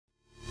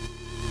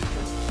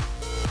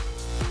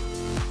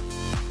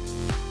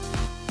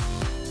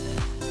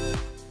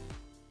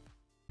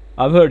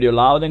I've heard you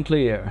loud and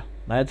clear.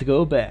 Let's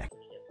go back.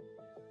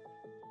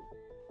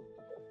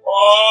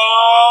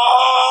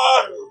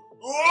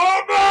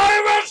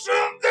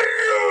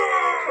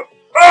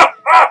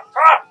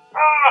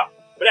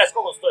 Бля,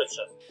 сколько он стоит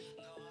сейчас?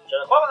 Что,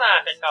 такого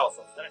на 5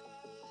 хаосов?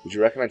 Would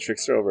you recommend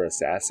Trickster over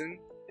Assassin?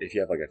 If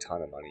you have like a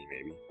ton of money,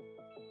 maybe.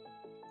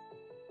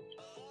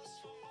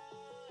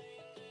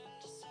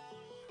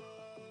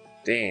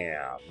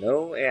 Damn,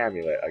 no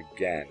amulet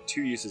again.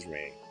 2 uses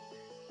remaining.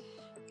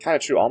 Kind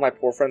of true. All my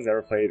poor friends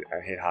never played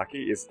and hate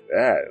hockey. It's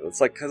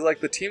like because like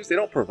the teams, they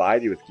don't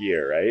provide you with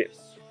gear, right?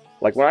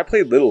 Like when I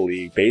played Little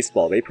League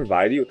baseball, they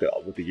provide you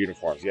with the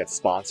uniforms. You had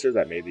sponsors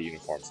that made the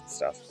uniforms and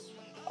stuff.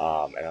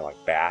 And then like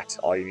bat,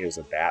 all you need was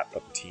a bat,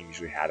 but the team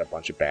usually had a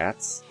bunch of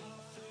bats.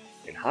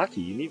 In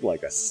hockey, you need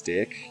like a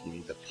stick. You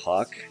need the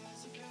puck.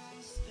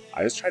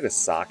 I just tried to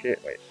sock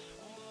it. Wait.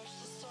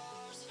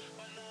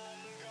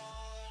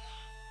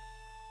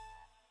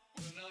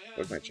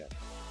 Where's my check?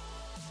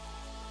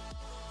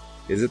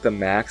 Is it the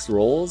max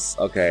rolls?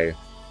 Okay,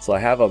 so I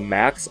have a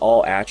max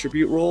all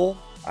attribute roll.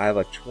 I have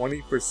a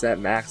 20%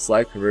 max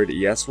life converted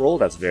to ES roll.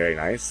 That's very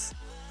nice.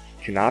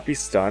 Cannot be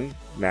stunned.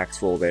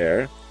 Max roll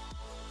there.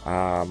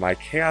 My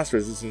chaos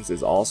resistance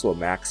is also a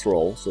max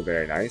roll, so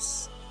very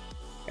nice.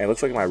 And it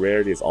looks like my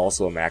rarity is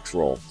also a max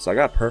roll. So I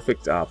got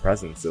perfect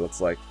presence, it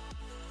looks like.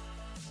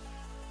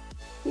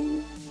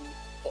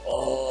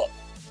 Oh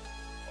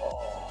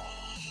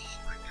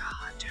my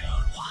god, dude,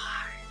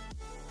 why?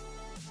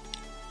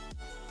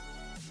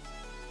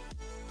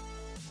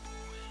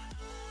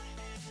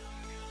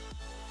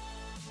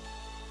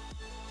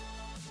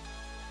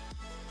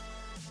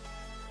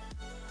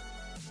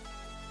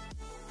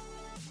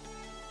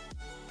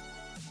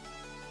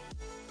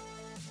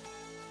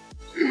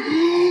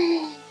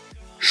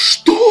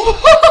 Что?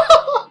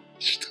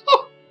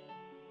 Что?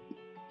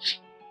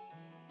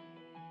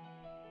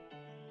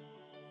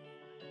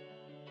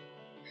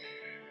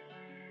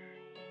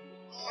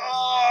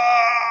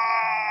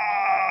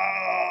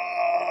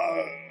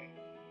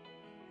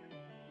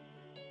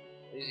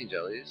 Easy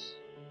jellies.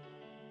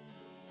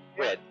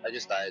 Wait, I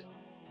just died.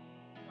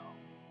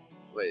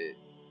 Wait.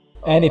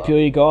 Any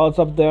PoE gods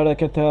up there that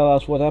can tell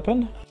us what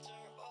happened?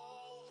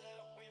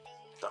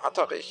 Da hat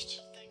er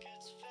recht.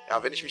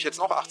 Ja, wenn ich mich jetzt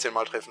noch 18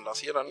 Mal treffen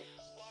lasse hier, dann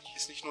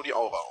ist nicht nur die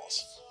Aura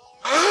aus.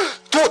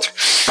 Tot!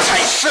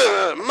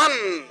 Scheiße!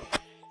 Mann!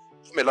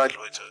 Tut mir leid,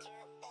 Leute.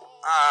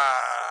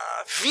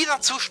 Wieder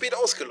zu spät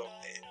ausgeloggt,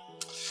 ey.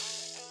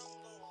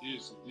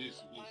 Easy,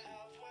 easy, easy.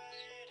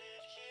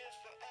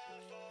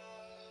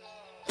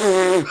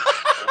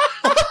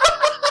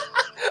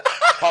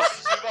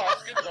 Hast du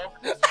überhaupt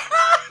gelockt?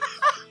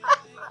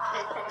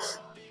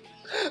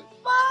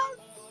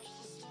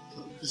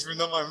 Ich will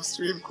nach meinem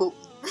Stream gucken.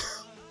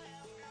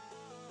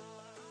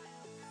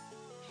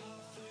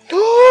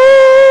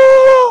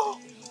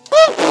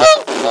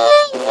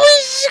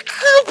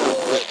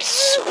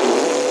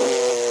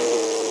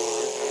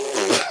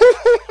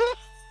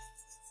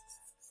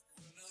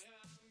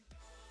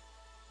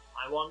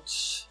 I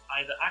want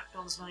either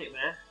Acton's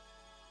Nightmare,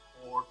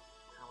 or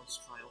Howard's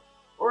Trial,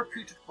 or a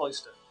Putrid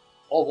Cloister,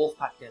 or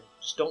Wolfpack Den.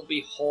 Just don't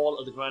be Hall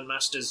of the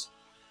Grandmasters.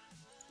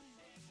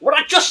 What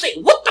did I just say?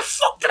 What the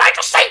fuck did I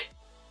just say?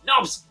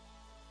 Knobs!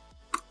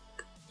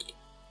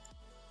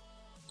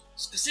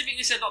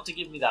 Specifically said not to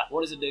give me that.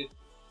 What does it do?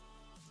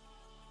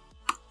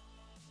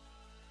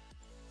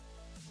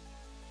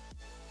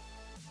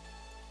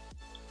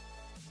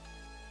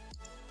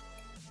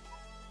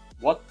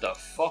 What the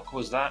fuck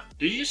was that?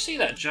 Did you see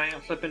that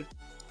giant flipping?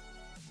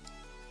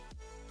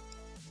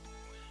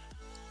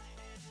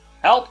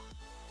 Help!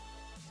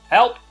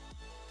 Help!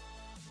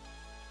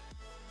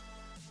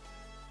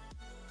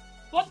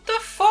 What the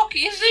fuck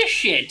is this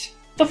shit?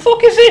 The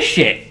fuck is this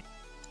shit?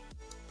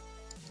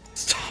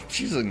 Stop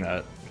using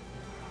that.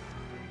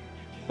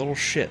 Little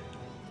shit.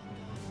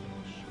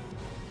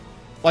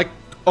 Like,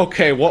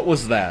 okay, what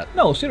was that?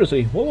 No,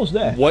 seriously, what was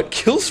that? What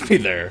kills me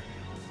there?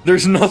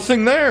 There's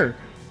nothing there.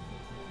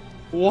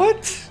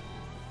 What?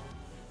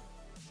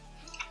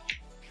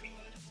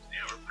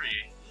 Yeah, we're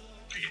pretty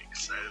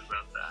excited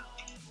about that.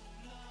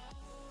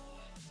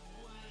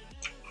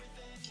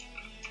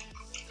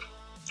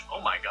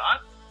 Oh my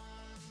god.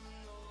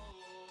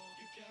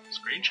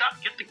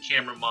 Screenshot? Get the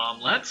camera,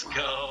 Mom. Let's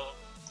go.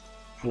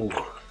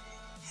 Фух.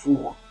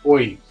 Фух.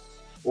 Ой.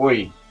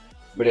 Ой.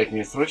 Блять,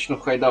 мне срочно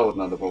в хайдаут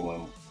надо,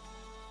 по-моему.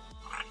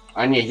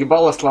 А не,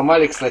 ебало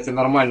сломали, кстати,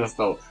 нормально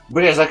стало.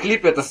 Бля,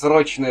 заклип это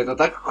срочно, это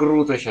так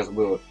круто сейчас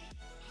было.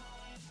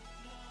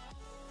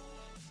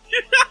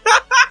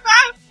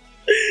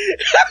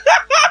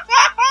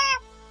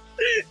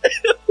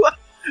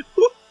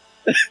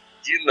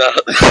 Не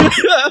надо.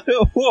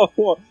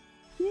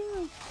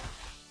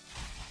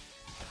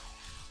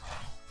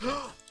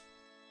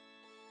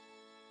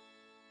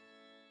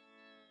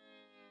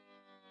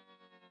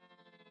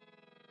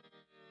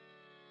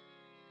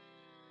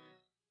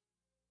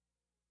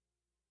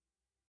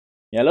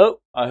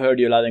 Hello, I heard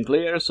you loud and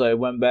clear, so I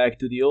went back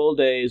to the old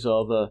days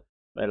of,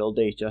 old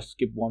days, just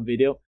skip one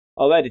video,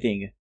 of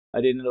editing.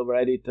 I didn't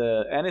over-edit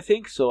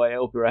anything, so I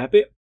hope you're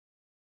happy.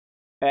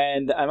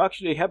 And I'm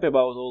actually happy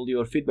about all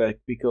your feedback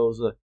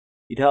because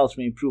it helps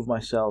me improve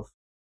myself,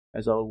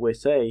 as I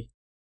always say.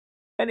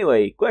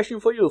 Anyway, question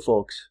for you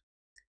folks.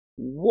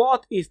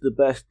 What is the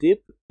best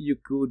tip you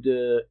could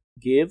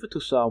give to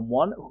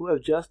someone who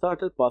has just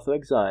started Path of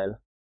Exile?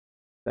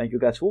 Thank you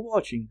guys for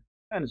watching,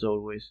 and as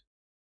always,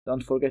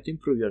 don't forget to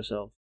improve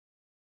yourself.